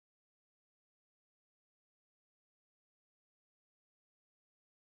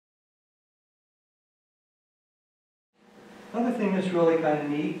Another thing that's really kind of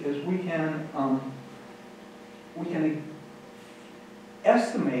neat is we can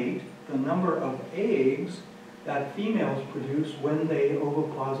estimate the number of eggs that females produce when they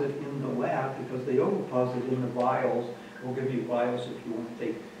oviposit in the lab, because they oviposit in the vials. We'll give you vials if you want to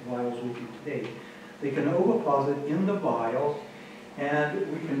take vials with you today. They can oviposit in the vials, and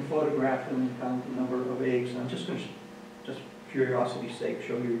we can photograph them and count the number of eggs. And I'm just going to, just curiosity's sake,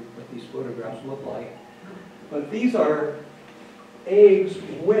 show you what these photographs look like. But these are eggs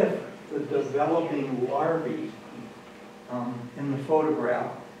with the developing larvae in the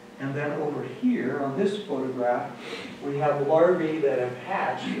photograph. And then over here on this photograph, we have larvae that have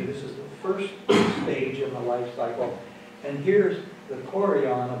hatched. This is the first stage in the life cycle. And here's the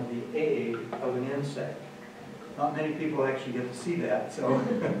chorion of the egg of an insect. Not many people actually get to see that, so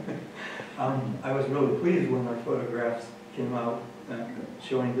I was really pleased when our photographs came out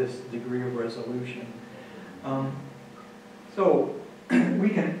showing this degree of resolution. So we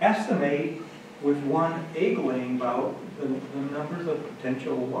can estimate with one egg-laying bout the numbers of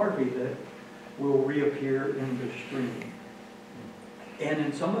potential larvae that will reappear in the stream. And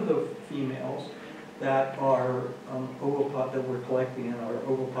in some of the females that are that we're collecting and are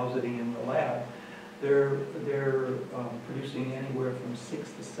ovipositing in the lab, they're producing anywhere from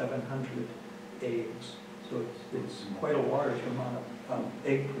 600 to 700 eggs. So it's quite a large amount of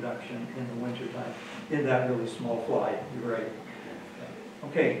egg production in the wintertime in that really small fly. You're right.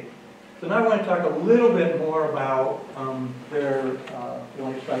 Okay. So now I want to talk a little bit more about their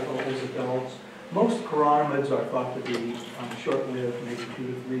life cycle as adults. Most chironomids are thought to be short-lived, maybe 2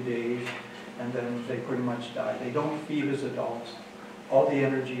 to 3 days, and then they pretty much die. They don't feed as adults. All the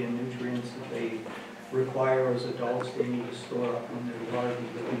energy and nutrients that they require as adults, they need to store up when they're larvae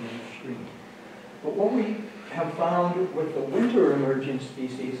living in the stream. But what we have found with the winter emerging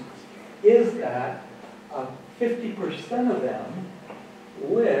species is that 50% of them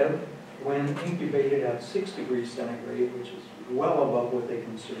live when incubated at 6 degrees centigrade, which is well above what they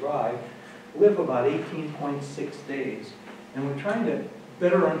can survive, live about 18.6 days. And we're trying to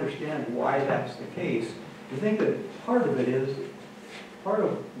better understand why that's the case. We think that part of it is, part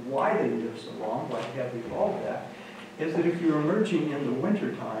of why they live so long, why they have evolved that, is that if you're emerging in the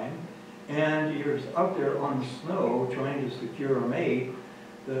wintertime and you're out there on the snow trying to secure a mate,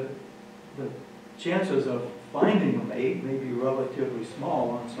 the chances of finding a mate may be relatively small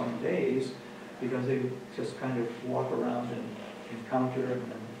on some days because they just kind of walk around and encounter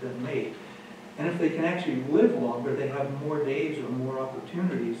and then mate. And if they can actually live longer, they have more days or more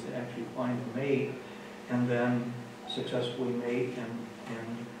opportunities to actually find a mate and then successfully mate and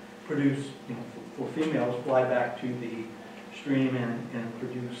produce, you know, for females, fly back to the stream and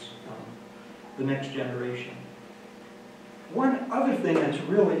produce the next generation. One other thing that's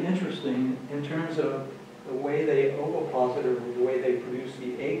really interesting in terms of the way they oviposit or the way they produce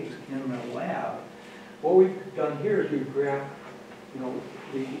the eggs in the lab, what we've done here is we've graphed, you know,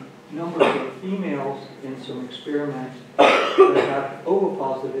 the number of females in some experiments that have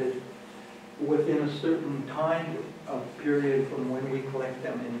oviposited within a certain time period from when we collect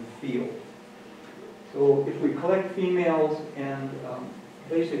them in the field. So if we collect females and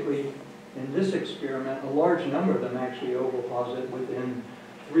basically in this experiment, a large number of them actually oviposit within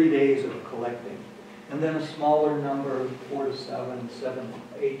 3 days of collecting. And then a smaller number, 4 to 7,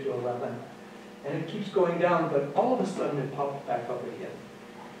 8 to 11. And it keeps going down, but all of a sudden it pops back up again.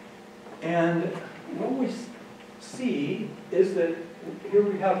 And what we see is that here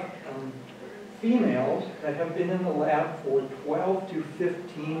we have females that have been in the lab for 12 to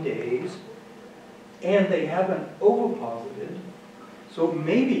 15 days, and they haven't oviposited. So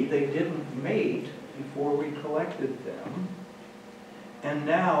maybe they didn't mate before we collected them. And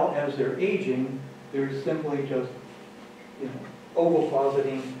now, as they're aging, they're simply just, you know,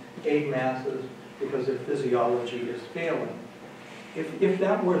 ovipositing egg masses because their physiology is failing. If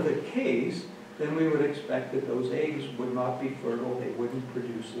that were the case, then we would expect that those eggs would not be fertile, they wouldn't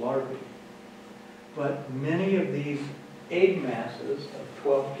produce larvae. But many of these egg masses of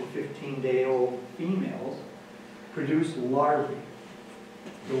 12 to 15-day-old females produce larvae.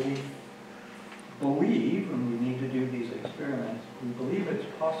 So we believe, and we need to do these experiments, we believe it's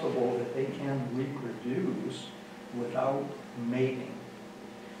possible that they can reproduce without mating.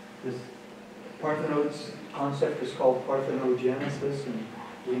 This concept is called parthenogenesis, and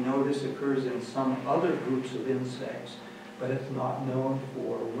we know this occurs in some other groups of insects, but it's not known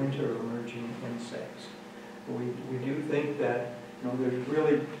for winter emerging insects. But we do think that, you know, there's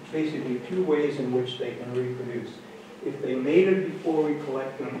really basically 2 ways in which they can reproduce. If they mated before we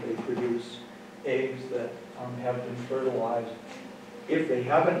collect them, they produce eggs that have been fertilized If they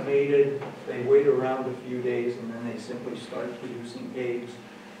haven't mated, they wait around a few days and then they simply start producing eggs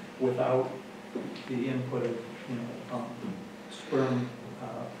without the input of, sperm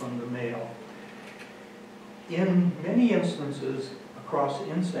from the male. In many instances across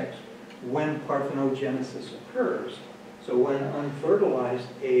insects, when parthenogenesis occurs, so when unfertilized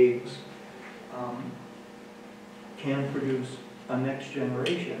eggs can produce a next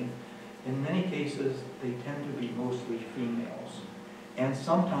generation, in many cases they tend to be mostly females. And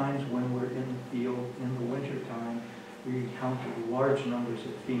sometimes when we're in the field in the wintertime, we encounter large numbers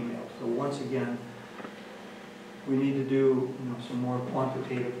of females. So once again, we need to do some more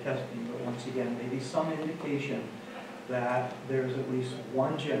quantitative testing, but once again, maybe some indication that there's at least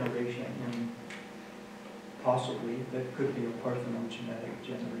one generation in possibly that could be a parthenogenetic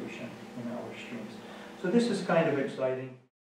generation in our streams. So this is kind of exciting.